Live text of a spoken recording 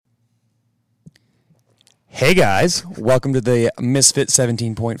Hey guys, welcome to the Misfit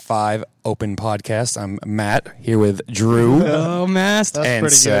 17.5 Open Podcast. I'm Matt, here with Drew Oh, Mast.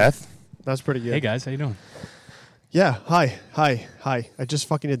 and Seth. That's pretty good. Hey, guys. How you doing? Yeah, hi. I just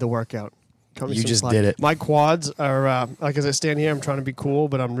fucking did the workout. Cut me You some just slack. did it. My quads are, like as I stand here, I'm trying to be cool,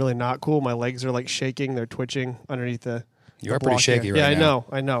 but I'm really not cool. My legs are like shaking. They're twitching underneath the You are block pretty shaky here. right now.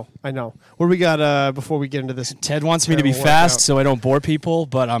 I know. What do we got before we get into this? Ted wants me to be Terrible fast workout. so I don't bore people,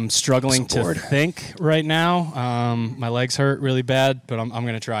 but I'm struggling So bored. to think right now. My legs hurt really bad, but I'm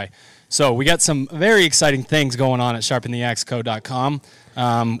going to try. So we got some very exciting things going on at sharpentheaxeco.com.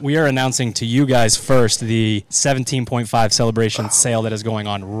 We are announcing to you guys first the 17.5 celebration sale that is going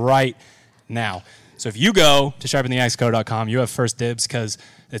on right now. So if you go to sharpentheaxeco.com, you have first dibs because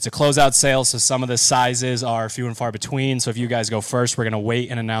it's a closeout sale, so some of the sizes are few and far between. So if you guys go first, we're going to wait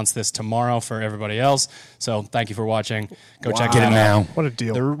and announce this tomorrow for everybody else. So thank you for watching. Go check Get it it out. now. What a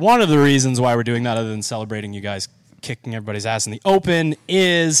deal. One of the reasons why we're doing that, other than celebrating you guys kicking everybody's ass in the open,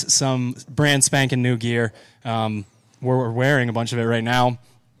 is some brand spanking new gear. We're wearing a bunch of it right now.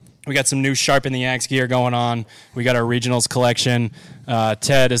 We got some new Sharpen the Axe gear going on. We got our regionals collection.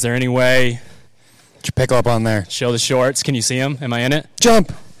 Ted, is there any way? Put your pickle up on there. Show the shorts. Can you see them? Am I in it?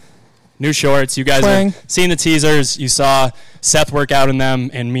 Jump. New shorts. You guys Twang. have seen the teasers. You saw Seth work out in them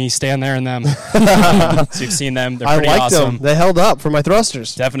and me stand there in them. So you've seen them. They're I pretty liked awesome. them. They held up for my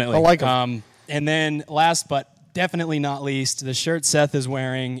thrusters. Definitely. I like them. And then last but definitely not least, the shirt Seth is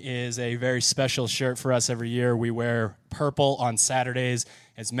wearing is a very special shirt for us every year. We wear purple on Saturdays,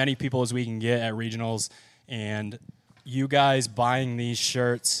 as many people as we can get at regionals. And you guys buying these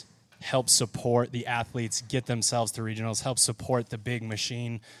shirts help support the athletes get themselves to regionals, help support the big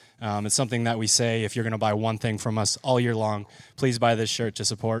machine. It's something that we say, if you're going to buy one thing from us all year long, please buy this shirt to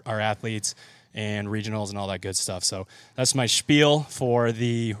support our athletes and regionals and all that good stuff. So that's my spiel for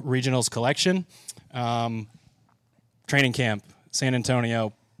the regionals collection. Training camp, San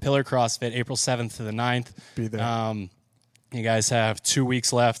Antonio, Pillar CrossFit, April 7th to the 9th. Be there. You guys have 2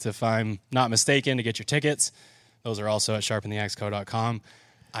 weeks left, if I'm not mistaken, to get your tickets. Those are also at sharpentheaxeco.com.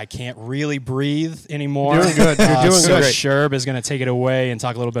 I can't really breathe anymore. You're doing good. You're doing so good. Sherb is going to take it away and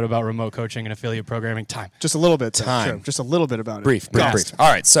talk a little bit about remote coaching and affiliate programming. Time. Just a little bit. Time. Sure. Just a little bit about it. Brief. All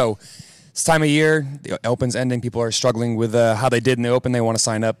right, so it's time of year. The Open's ending. People are struggling with how they did in the Open. They want to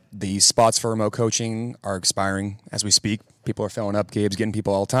sign up. The spots for remote coaching are expiring as we speak. People are filling up. Gabe's getting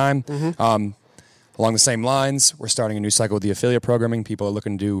people all the time. Along the same lines, we're starting a new cycle with the affiliate programming. People are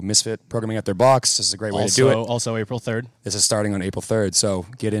looking to do Misfit programming at their box. This is a great way to do it. Also April 3rd. This is starting on April 3rd, so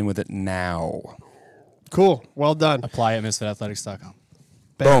get in with it now. Cool. Well done. Apply at misfitathletics.com.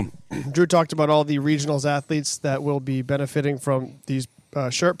 Boom. Drew talked about all the regionals athletes that will be benefiting from these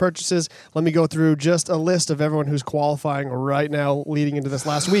shirt purchases. Let me go through just a list of everyone who's qualifying right now leading into this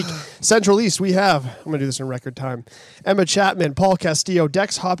last week. Central East, we have, I'm going to do this in record time, Emma Chapman, Paul Castillo,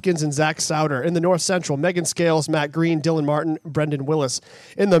 Dex Hopkins, and Zach Souter. In the North Central, Megan Scales, Matt Green, Dylan Martin, Brendan Willis.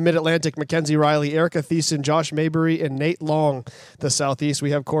 In the Mid-Atlantic, Mackenzie Riley, Erica Thiessen, Josh Maybury, and Nate Long. The Southeast,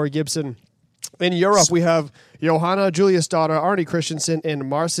 we have Corey Gibson. In Europe, we have Johanna Juliusdotter, Arnie Christensen, and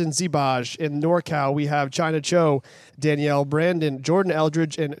Marcin Zibaj. In NorCal, we have China Cho, Danielle Brandon, Jordan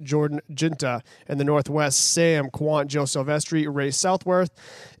Eldridge, and Jordan Ginta. In the Northwest, Sam Quant, Joe Silvestri, Ray Southworth.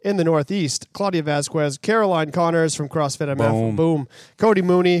 In the Northeast, Claudia Vasquez, Caroline Connors from CrossFit MF, Boom. Cody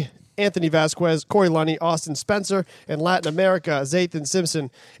Mooney, Anthony Vasquez, Corey Lunny, Austin Spencer. In Latin America, Zathan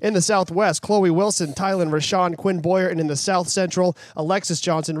Simpson. In the Southwest, Chloe Wilson, Tylen Rashawn, Quinn Boyer. And in the South Central, Alexis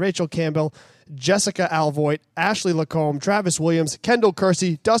Johnson, Rachel Campbell, Jessica Alvoit, Ashley Lacombe, Travis Williams, Kendall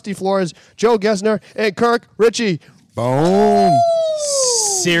Kersey, Dusty Flores, Joe Gesner, and Kirk Ritchie. Boom.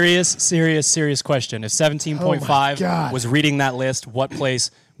 Serious question. If 17.5 God. was reading that list, what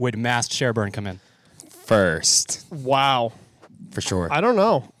place would Mast Sherburne come in? First, Wow. for sure. I don't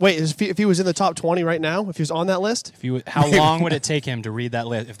know. Wait, if he was in the top 20 right now, if he was on that list? How long would it take him to read that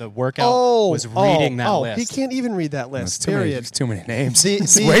list if the workout was reading that list? He can't even read that list, period. Too many names. The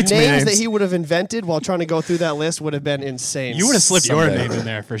It's way too many names that he would have invented while trying to go through that list would have been insane. You would have slipped your Someday. name in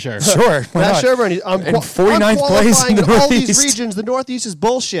there for sure. Sure. why Matt not? Sherburne, I'm In 49th place in qualifying the all these Northeast. regions. The Northeast is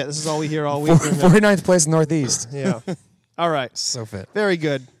bullshit. This is all we hear all week. 49th place in Northeast. Yeah. All right. So fit. Very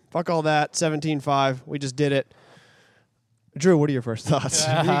good. Fuck all that. 17.5. We just did it. Drew, what are your first thoughts?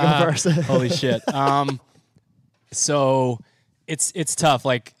 You go first. Holy shit. So it's tough.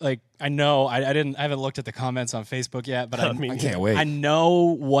 Like I know I haven't looked at the comments on Facebook yet, but I can't wait. I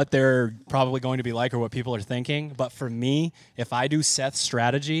know what they're probably going to be like or what people are thinking. But for me, if I do Seth's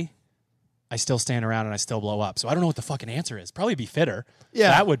strategy, I still stand around and I still blow up. So I don't know what the fucking answer is. Probably be fitter.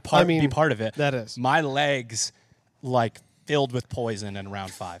 Yeah, that would I mean, be part of it. that is. My legs like filled with poison in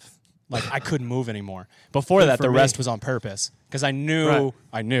round 5. Like I couldn't move anymore. Before that, for the me. rest was on purpose because I knew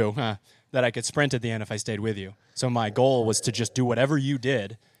Right. that I could sprint at the end if I stayed with you. So my goal was to just do whatever you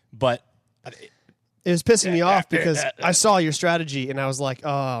did, but It was pissing me off because I saw your strategy and I was like,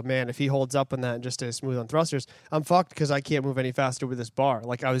 oh man, if he holds up on that and just stays smooth on thrusters, I'm fucked because I can't move any faster with this bar.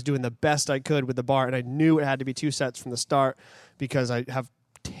 Like I was doing the best I could with the bar and I knew it had to be 2 sets from the start because I have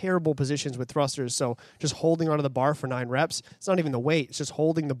terrible positions with thrusters. So just holding onto the bar for 9 reps, it's not even the weight. It's just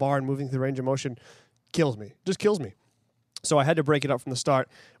holding the bar and moving through the range of motion kills me. Just kills me. So I had to break it up from the start.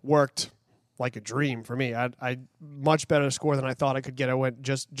 Worked like a dream for me. I much better score than I thought I could get. I went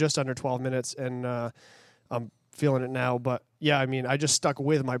just under 12 minutes, and I'm feeling it now. But yeah, I mean, I just stuck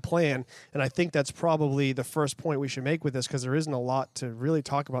with my plan, and I think that's probably the first point we should make with this because there isn't a lot to really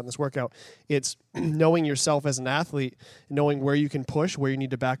talk about in this workout. It's knowing yourself as an athlete, knowing where you can push, where you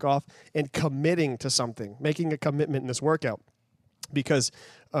need to back off, and committing to something, making a commitment in this workout. Because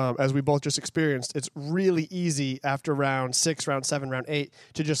as we both just experienced, it's really easy after round 6, round 7, round 8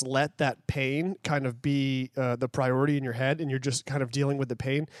 to just let that pain kind of be the priority in your head, and you're just kind of dealing with the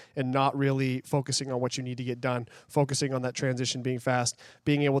pain and not really focusing on what you need to get done, focusing on that transition being fast,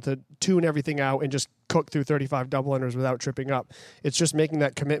 being able to tune everything out and just cook through 35 double unders without tripping up. It's just making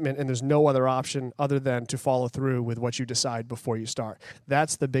that commitment, and there's no other option other than to follow through with what you decide before you start.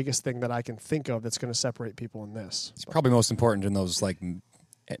 That's the biggest thing that I can think of that's going to separate people in this. It's probably most important in those like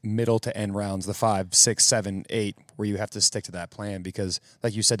middle to end rounds, the 5, 6, 7, 8, where you have to stick to that plan because,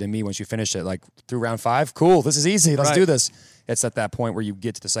 like you said to me, once you finish it, like through round 5, cool, this is easy, let's do this. It's at that point where you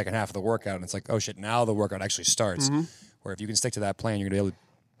get to the second half of the workout, and it's like, oh shit, now the workout actually starts. Where if you can stick to that plan, you're gonna be able to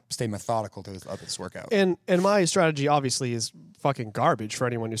stay methodical to this workout. And my strategy obviously is fucking garbage for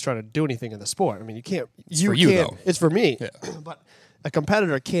anyone who's trying to do anything in the sport. I mean, you can't. It's for you, though. It's for me. Yeah. But a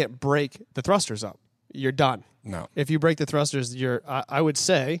competitor can't break the thrusters up. You're done. No, If you break the thrusters, I would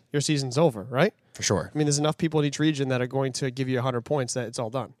say your season's over, right? for sure. I mean, there's enough people in each region that are going to give you 100 points that it's all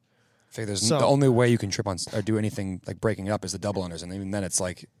done. I think there's So- the only way you can trip on or do anything like breaking up is the double unders, and even then it's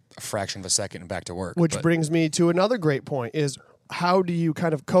like a fraction of a second and back to work. Which But brings me to another great point is how do you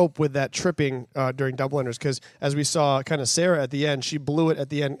kind of cope with that tripping during double unders? Because as we saw kind of Sarah at the end, she blew it at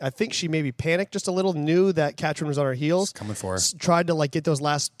the end. I think she maybe panicked just a little, knew that Katrin was on her heels. coming for her. Tried to like get those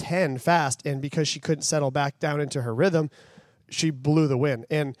last 10 fast, and because she couldn't settle back down into her rhythm, she blew the win.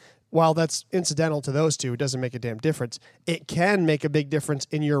 And while that's incidental to those two, it doesn't make a damn difference. It can make a big difference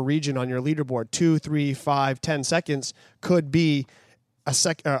in your region on your leaderboard. 2, 3, 5, 10 seconds could be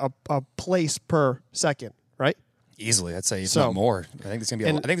a place per second, right? Easily, I'd say it's So- not more. I think there's gonna be.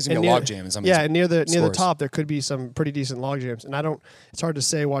 I think there's gonna and be a near- log jam in some. Yeah, of these and near the scores. top, there could be some pretty decent log jams. And it's hard to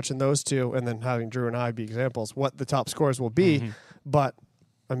say watching those two and then having Drew and I be examples what the top scores will be. But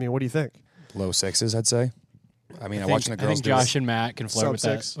I mean, what do you think? Low 6s, I'd say. I mean, I watching the think girls do Josh it. and Matt can flirt Sub with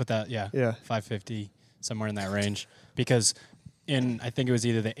 6. that. Yeah, Yeah. 550 somewhere in that range because. I think it was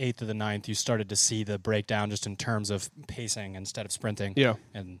either the 8th or the 9th, you started to see the breakdown just in terms of pacing instead of sprinting. Yeah.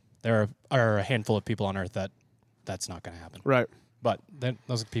 And there are a handful of people on Earth that's not going to happen. Right. But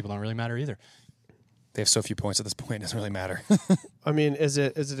those people don't really matter either. They have so few points at this point; it doesn't really matter. I mean, is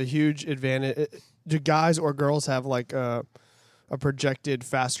it a huge advantage? Do guys or girls have like a projected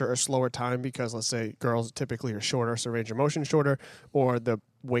faster or slower time because, let's say, girls typically are shorter, so range of motion shorter, or the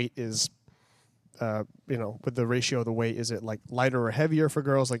weight is, with the ratio of the weight, is it like lighter or heavier for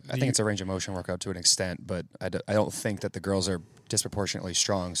girls? Like, I think it's a range of motion workout to an extent, but I don't think that the girls are disproportionately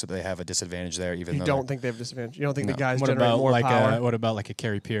strong, so they have a disadvantage there. Even you though don't think they have disadvantage. You don't think No. the guys What generate about more power? what about like a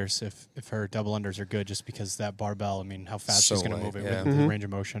Carrie Pierce if her double unders are good just because that barbell? I mean, how fast So she's going to light, move it yeah. with the range of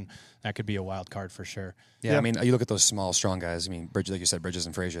motion? That could be a wild card for sure. Yeah, Yeah. I mean, you look at those small, strong guys. I mean, like you said, Bridges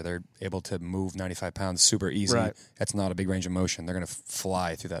and Frazier, they're able to move 95 pounds super easy. Right. That's not a big range of motion. They're going to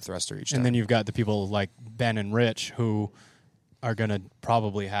fly through that thruster each time. And then you've got the people like Ben and Rich who are going to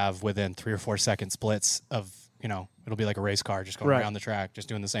probably have within 3 or 4 second splits of, it'll be like a race car just going Right. around the track, just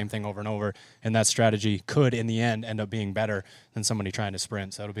doing the same thing over and over. And that strategy could, in the end, end up being better than somebody trying to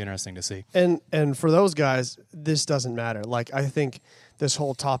sprint. So it'll be interesting to see. And for those guys, this doesn't matter. Like, I think this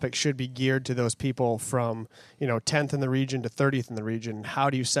whole topic should be geared to those people from 10th in the region to 30th in the region. How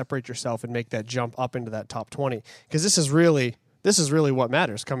do you separate yourself and make that jump up into that top 20? Because this is really what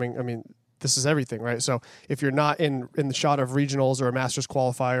matters. This is everything, right? So if you're not in the shot of regionals or a Masters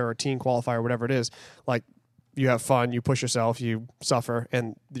qualifier or a team qualifier, whatever it is, like, you have fun, you push yourself, you suffer,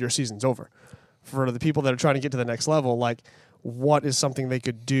 and your season's over. For the people that are trying to get to the next level, like, what is something they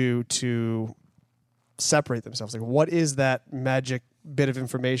could do to separate themselves? Like, what is that magic bit of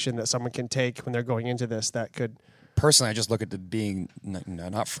information that someone can take when they're going into this that could personally, I just look at the being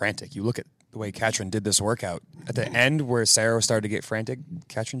not frantic. You look at the way Katrin did this workout. At the end where Sarah started to get frantic,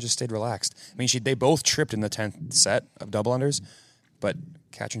 Katrin just stayed relaxed. I mean, they both tripped in the 10th set of double unders, but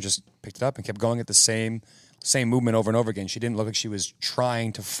Katrin just picked it up and kept going at the same movement over and over again. She didn't look like she was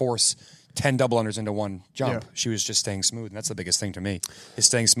trying to force 10 double unders into one jump. Yeah. She was just staying smooth, and that's the biggest thing to me, is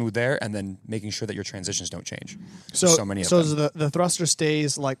staying smooth there and then making sure that your transitions don't change. So many of them. So the thruster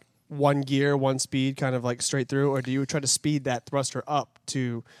stays like one gear, one speed, kind of like straight through, or do you try to speed that thruster up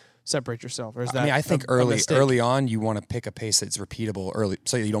to separate yourself? Or is that I think a mistake? early on you want to pick a pace that's repeatable early,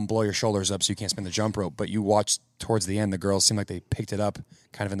 so you don't blow your shoulders up so you can't spin the jump rope. But you watch towards the end, the girls seemed like they picked it up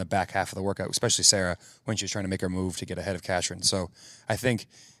kind of in the back half of the workout, especially Sarah when she was trying to make her move to get ahead of Katrin. So I think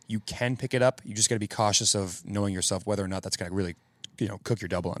you can pick it up. You just got to be cautious of knowing yourself whether or not that's going to really, cook your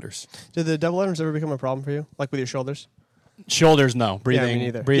double unders. Did the double unders ever become a problem for you, like with your shoulders? Shoulders, no. Breathing, me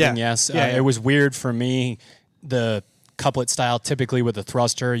neither. breathing, Yeah. yes. Yeah, yeah. It was weird for me. The couplet style, typically with the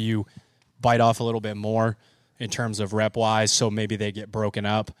thruster, you bite off a little bit more in terms of rep wise, so maybe they get broken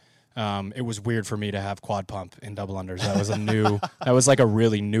up. It was weird for me to have quad pump in double unders. That was that was like a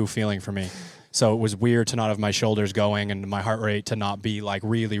really new feeling for me. So it was weird to not have my shoulders going and my heart rate to not be like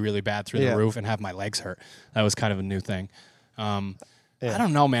really, really bad through the roof and have my legs hurt. That was kind of a new thing. I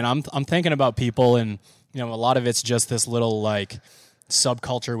don't know, man. I'm thinking about people, and a lot of it's just this little like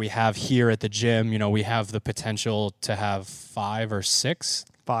subculture we have here at the gym. We have the potential to have 5 or 6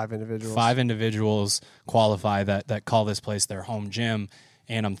 individuals qualify that call this place their home gym.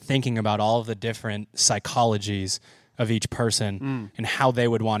 And I'm thinking about all of the different psychologies of each person and how they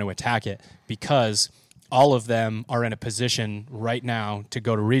would want to attack it, because all of them are in a position right now to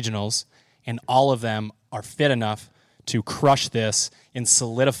go to regionals, and all of them are fit enough to crush this and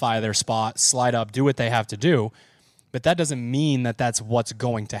solidify their spot, slide up, do what they have to do. But that doesn't mean that that's what's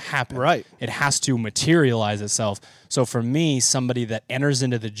going to happen. Right. It has to materialize itself. So for me, somebody that enters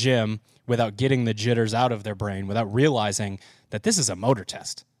into the gym without getting the jitters out of their brain, without realizing that this is a motor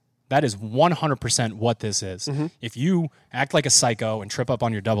test, that is 100% what this is. Mm-hmm. If you act like a psycho and trip up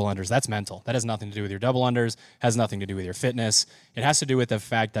on your double unders, that's mental. That has nothing to do with your double unders, has nothing to do with your fitness. It has to do with the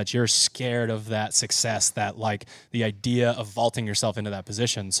fact that you're scared of that success, that like the idea of vaulting yourself into that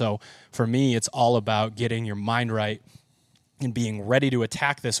position. So for me, it's all about getting your mind right and being ready to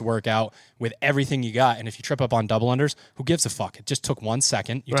attack this workout with everything you got. And if you trip up on double unders, who gives a fuck? It just took 1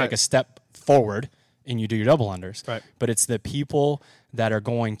 second. You take a step forward and you do your double unders. Right. But it's the people that are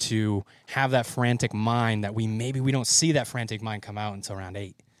going to have that frantic mind that we don't see that frantic mind come out until around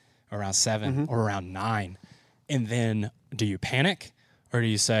 8, around 7, or around 9. And then do you panic, or do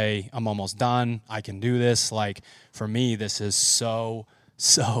you say, I'm almost done, I can do this? Like, for me, this is so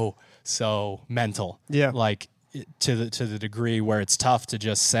mental. Yeah. Like, to the degree where it's tough to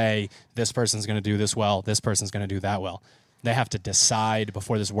just say, this person's going to do this well, this person's going to do that well. They have to decide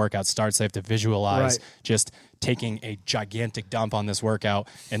before this workout starts. They have to visualize just taking a gigantic dump on this workout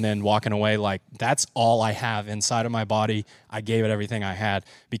and then walking away like, that's all I have inside of my body. I gave it everything I had,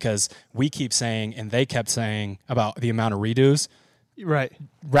 because we keep saying, and they kept saying about the amount of redos. Right.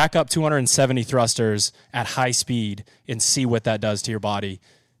 Rack up 270 thrusters at high speed and see what that does to your body.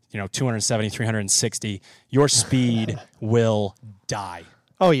 270, 360. Your speed will die.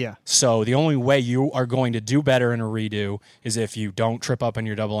 Oh, yeah. So the only way you are going to do better in a redo is if you don't trip up on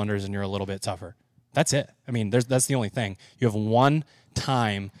your double unders and you're a little bit tougher. That's it. I mean, that's the only thing. You have one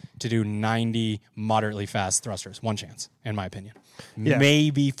time to do 90 moderately fast thrusters. One chance, in my opinion. Yeah.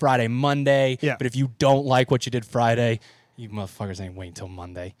 Maybe Friday, Monday. Yeah. But if you don't like what you did Friday, you motherfuckers ain't waiting until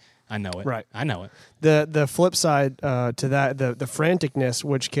Monday. I know it. Right. I know it. The flip side to that, the franticness,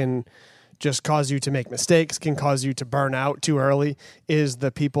 which can just cause you to make mistakes, can cause you to burn out too early, is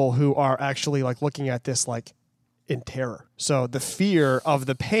the people who are actually like looking at this like in terror. So the fear of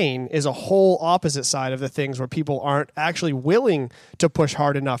the pain is a whole opposite side of the things, where people aren't actually willing to push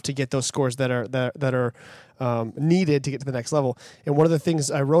hard enough to get those scores that are needed to get to the next level. And one of the things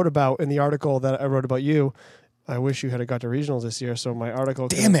I wrote about in the article that I wrote about you, I wish you had got to regionals this year, so my article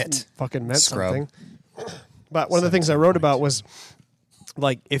fucking meant something. But one of the things I wrote about was,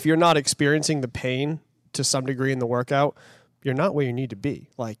 like, if you're not experiencing the pain to some degree in the workout, you're not where you need to be.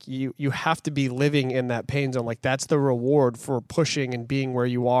 Like, you have to be living in that pain zone. Like, that's the reward for pushing and being where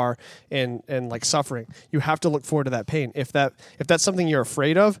you are and like suffering. You have to look forward to that pain. If that's something you're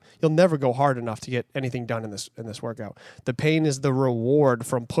afraid of, you'll never go hard enough to get anything done in this workout. The pain is the reward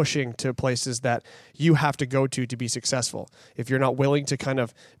from pushing to places that you have to go to be successful. If you're not willing to kind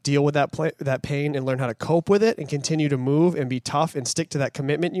of deal with that pain and learn how to cope with it and continue to move and be tough and stick to that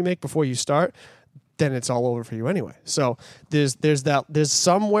commitment you make before you start, then it's all over for you anyway. So there's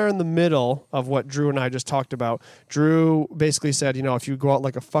somewhere in the middle of what Drew and I just talked about. Drew basically said, if you go out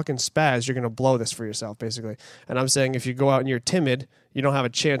like a fucking spaz, you're going to blow this for yourself, basically. And I'm saying if you go out and you're timid, you don't have a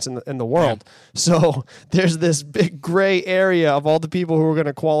chance in the world. Yeah. So there's this big gray area of all the people who are going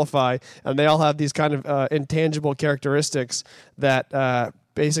to qualify, and they all have these kind of intangible characteristics that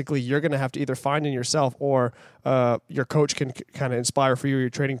basically you're going to have to either find in yourself or your coach can kind of inspire for you, your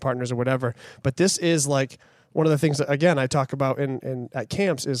training partners or whatever. But this is like one of the things that, again, I talk about in at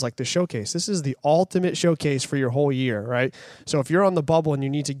camps is like the showcase. This is the ultimate showcase for your whole year, right? So if you're on the bubble and you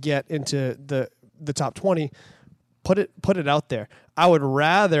need to get into the top 20, put it out there. I would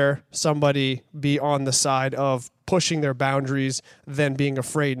rather somebody be on the side of pushing their boundaries than being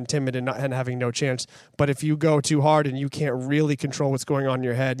afraid and timid and having no chance. But if you go too hard and you can't really control what's going on in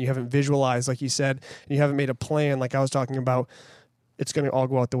your head, and you haven't visualized, like you said, and you haven't made a plan, like I was talking about, it's going to all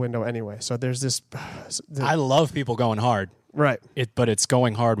go out the window anyway. So there's this. I love people going hard, right? But it's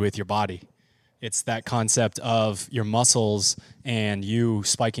going hard with your body. It's that concept of your muscles and you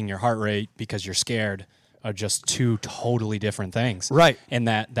spiking your heart rate because you're scared are just two totally different things. Right. And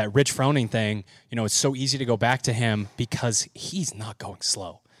that Rich Froning thing, it's so easy to go back to him because he's not going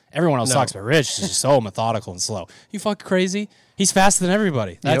slow. Everyone else talks about Rich is just so methodical and slow. You fucking crazy? He's faster than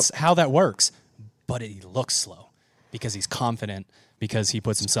everybody. That's how that works. But he looks slow because he's confident, because he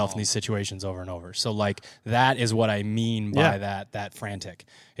puts himself in these situations over and over. So like that is what I mean by that frantic.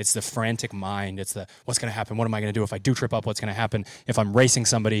 It's the frantic mind. It's the what's going to happen? What am I going to do if I do trip up? What's going to happen if I'm racing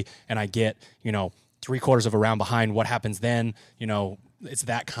somebody and I get, 3/4 of a round behind? What happens then? It's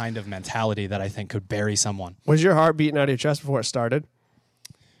that kind of mentality that I think could bury someone. Was your heart beating out of your chest before it started?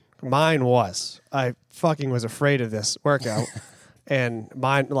 Mine was. I fucking was afraid of this workout. And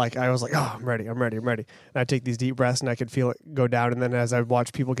mine, like, I was like, oh, I'm ready. And I take these deep breaths and I could feel it go down. And then as I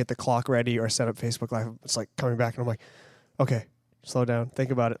watch people get the clock ready or set up Facebook Live, it's like coming back and I'm like, okay, slow down.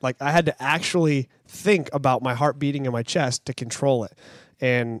 Think about it. Like I had to actually think about my heart beating in my chest to control it.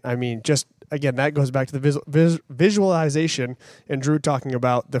 And I mean, just again, that goes back to the visualization and Drew talking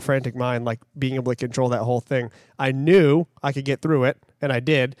about the frantic mind, like being able to control that whole thing. I knew I could get through it, and I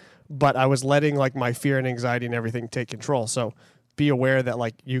did, but I was letting like my fear and anxiety and everything take control. So be aware that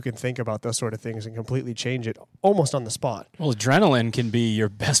like you can think about those sort of things and completely change it almost on the spot. Well, adrenaline can be your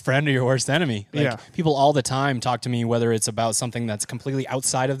best friend or your worst enemy. Like, people all the time talk to me, whether it's about something that's completely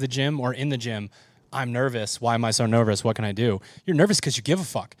outside of the gym or in the gym. I'm nervous. Why am I so nervous? What can I do? You're nervous because you give a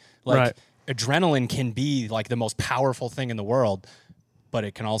fuck. Like adrenaline can be like the most powerful thing in the world, but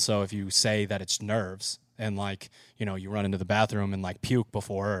it can also, if you say that it's nerves and like, you run into the bathroom and like puke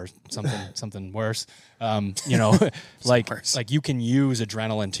before or something worse, like you can use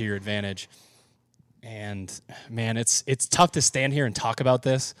adrenaline to your advantage. And man, it's tough to stand here and talk about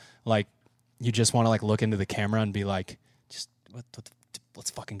this. Like you just want to like look into the camera and be like, just let's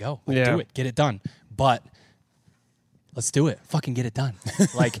fucking go. Like, do it. Get it done. But let's do it. Fucking get it done.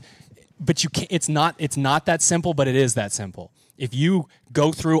 Like, but you can't, it's not that simple, but it is that simple. If you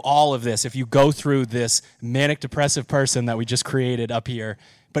go through all of this, if you go through this manic depressive person that we just created up here,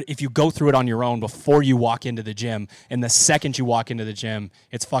 but if you go through it on your own before you walk into the gym, and the second you walk into the gym,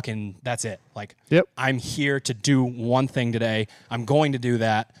 it's fucking, that's it. Like, I'm here to do one thing today. I'm going to do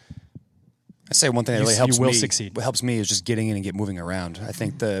that. I say one thing that really helps me. Succeed. What helps me is just getting in and get moving around. I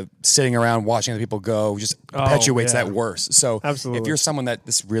think the sitting around watching other people go just perpetuates that worse. So if you're someone that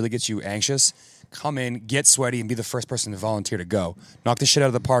this really gets you anxious, come in, get sweaty, and be the first person to volunteer to go. Knock the shit out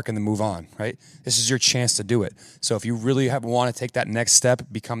of the park and then move on, right? This is your chance to do it. So if you really want to take that next step,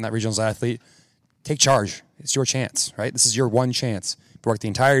 become that regionals athlete, take charge. It's your chance, right? This is your one chance. You work the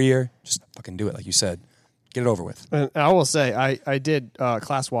entire year, just fucking do it, like you said. Get it over with. And I will say, I did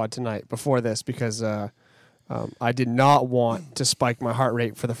class WOD tonight before this because I did not want to spike my heart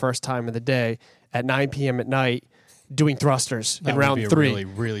rate for the first time of the day at 9 p.m. at night doing thrusters in round 3. That would be a really,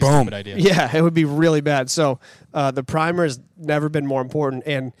 really stupid idea. Yeah, it would be really bad. So the primer has never been more important.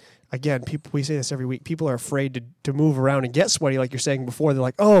 And again, we say this every week. People are afraid to move around and get sweaty, like you're saying before. They're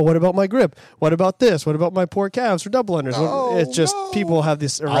like, oh, what about my grip? What about this? What about my poor calves or double unders? It's just people have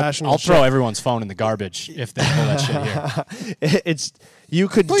this irrational I'll throw everyone's phone in the garbage if they pull that shit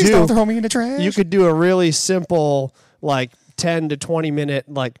here. Please don't throw me in the trash. You could do a really simple, like, 10 to 20 minute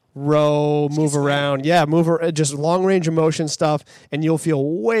like row, move around. Yeah, just long range of motion stuff, and you'll feel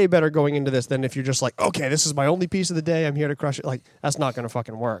way better going into this than if you're just like, okay, this is my only piece of the day. I'm here to crush it. Like, that's not going to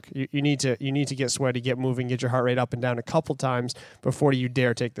fucking work. You need to get sweaty, get moving, get your heart rate up and down a couple times before you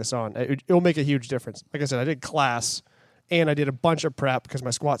dare take this on. It'll make a huge difference. Like I said, I did class and I did a bunch of prep because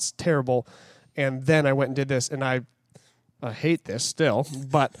my squat's terrible, and then I went and did this, and I I hate this still,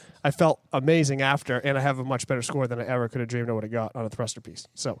 but I felt amazing after, and I have a much better score than I ever could have dreamed I would have got on a thruster piece.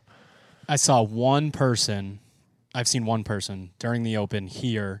 So I saw one person. I've seen one person during the Open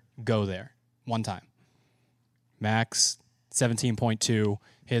here go there one time. Max 17.2.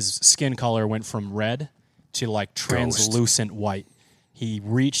 His skin color went from red to like translucent white. He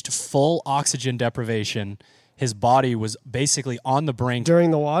reached full oxygen deprivation. His body was basically on the brink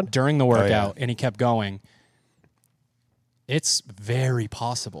during the WOD? during the workout, and he kept going. It's very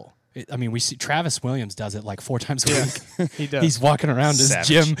possible. I mean, we see Travis Williams does it like 4 times a week. He does. He's walking around his Savage.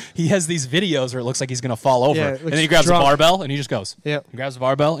 gym. He has these videos where it looks like he's going to fall over. Yeah, And then he grabs drunk. a barbell and he just goes. Yep. He grabs a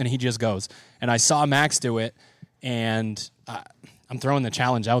barbell and he just goes. And I saw Max do it, and I'm throwing the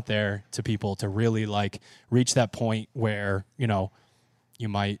challenge out there to people to really like reach that point where, you know, you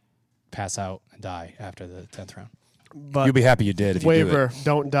might pass out and die after the 10th round. But You'll be happy you did if you do waiver, it.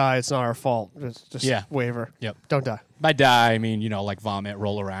 don't die. It's not our fault. It's just Yeah. waiver. Yep. Don't die. By die, I mean, you know, like vomit,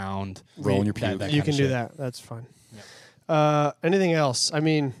 roll around. Roll in your that- puke. that You kind can of do shit. that. That's fine. Anything else? I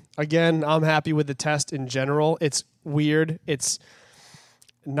mean, again, I'm happy with the test in general. It's weird. It's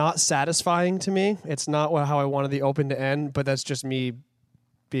not satisfying to me. It's not how I wanted the Open to end, but that's just me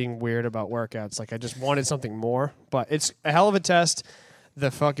being weird about workouts. Like, I just wanted something more, but it's a hell of a test. The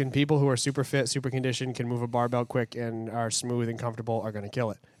fucking people who are super fit, super conditioned, can move a barbell quick and are smooth and comfortable are going to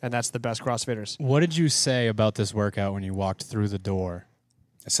kill it. And that's the best CrossFitters. What did you say about this workout when you walked through the door?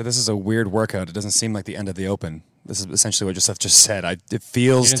 So this is a weird workout. It doesn't seem like the end of the Open. This is essentially what Joseph just said. It You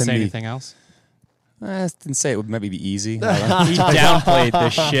feels didn't to say me. anything else? I didn't say it would maybe be easy. He downplayed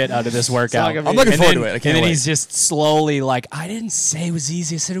the shit out of this workout. I'm looking And forward then- to it. I can't and then wait. he's just slowly like, I didn't say it was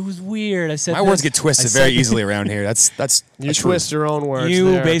easy. I said it was weird. I said My words this. get twisted I said very this. easily around here. That's You a truth. twist your own words.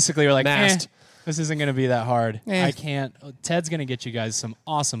 You there. basically were like, Nast. this isn't going to be that hard. Eh. I can't. Ted's going to get you guys some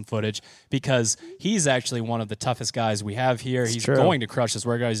awesome footage because he's actually one of the toughest guys we have here. He's true. going to crush this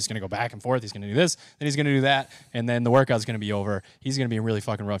workout. He's just going to go back and forth. He's going to do this, then he's going to do that, and then the workout's going to be over. He's going to be in really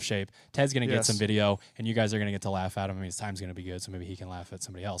fucking rough shape. Ted's going to get Yes. some video, and you guys are going to get to laugh at him. I mean, his time's going to be good, so maybe he can laugh at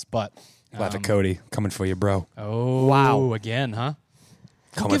somebody else. But Laugh at Cody. Coming for you, bro. oh, Wow. again, huh?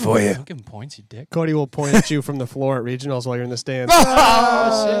 Coming for you. Don't give him points, you dick. Cody will point at you from the floor at regionals while you're in the stands.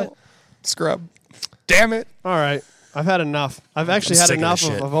 Scrub. Damn it. All right. I've had enough. I've actually I'm had sick of enough this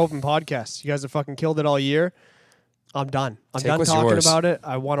shit. of open podcasts. You guys have fucking killed it all year. I'm done. I'm Take done what's talking yours. about it.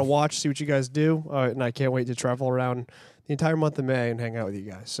 I want to watch, see what you guys do, and I can't wait to travel around the entire month of May and hang out with you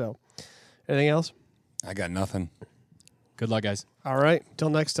guys. So, anything else? I got nothing. Good luck, guys. All right. Till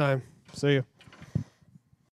next time. See you.